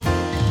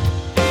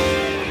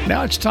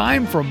Now it's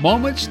time for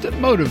Moments That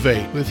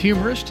Motivate with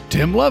humorist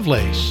Tim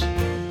Lovelace.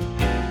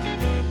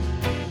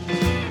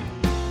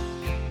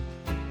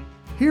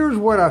 Here's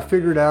what I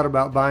figured out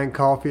about buying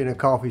coffee in a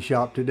coffee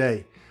shop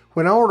today.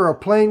 When I order a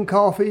plain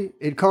coffee,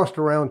 it costs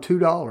around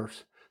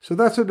 $2. So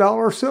that's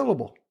 $1 a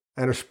syllable.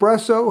 An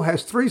espresso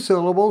has 3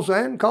 syllables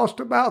and costs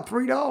about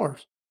 $3.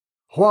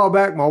 A while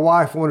back, my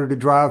wife wanted to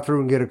drive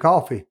through and get a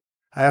coffee.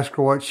 I asked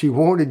her what she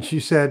wanted, and she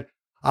said,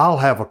 "I'll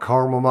have a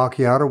caramel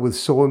macchiato with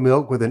soy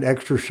milk with an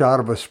extra shot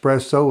of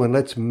espresso, and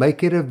let's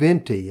make it a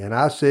venti." And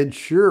I said,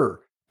 "Sure,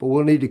 but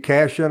we'll need to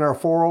cash in our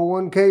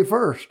 401k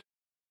first."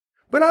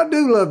 But I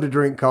do love to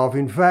drink coffee.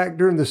 In fact,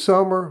 during the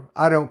summer,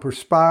 I don't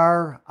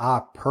perspire,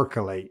 I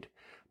percolate.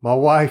 My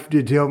wife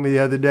did tell me the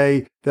other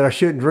day that I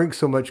shouldn't drink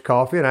so much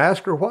coffee, and I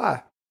asked her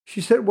why.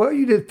 She said, "Well,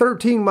 you did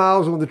 13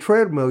 miles on the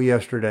treadmill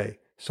yesterday."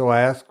 So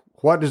I asked,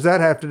 "What does that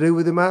have to do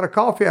with the amount of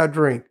coffee I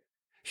drink?"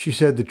 She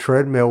said the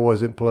treadmill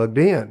wasn't plugged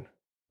in.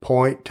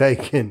 Point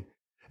taken.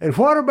 And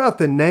what about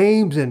the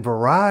names and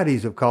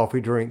varieties of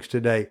coffee drinks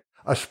today?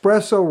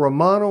 Espresso,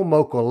 Romano,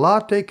 Mocha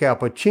Latte,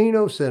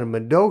 Cappuccino,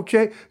 Cinnamon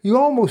Dolce. You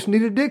almost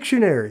need a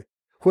dictionary.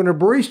 When a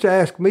barista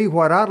asks me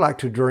what I'd like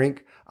to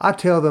drink, I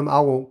tell them I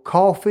want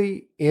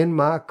coffee in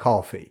my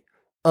coffee.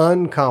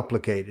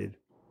 Uncomplicated.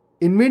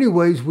 In many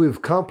ways,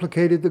 we've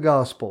complicated the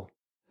gospel.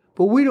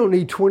 But we don't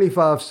need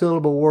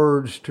 25-syllable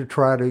words to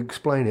try to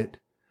explain it.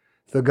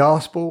 The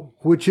gospel,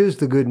 which is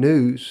the good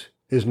news,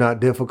 is not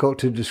difficult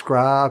to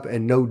describe,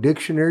 and no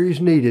dictionary is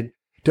needed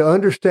to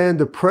understand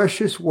the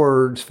precious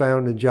words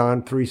found in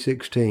John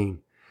 3:16.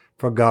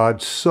 For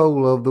God so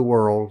loved the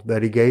world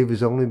that he gave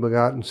his only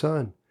begotten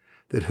Son,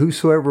 that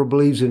whosoever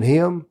believes in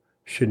him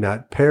should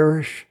not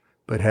perish,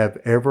 but have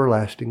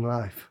everlasting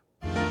life.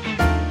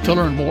 To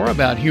learn more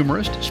about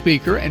humorist,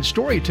 speaker, and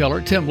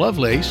storyteller Tim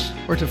Lovelace,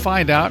 or to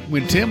find out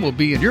when Tim will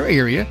be in your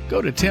area,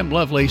 go to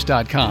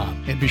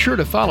timlovelace.com and be sure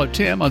to follow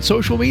Tim on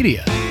social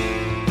media.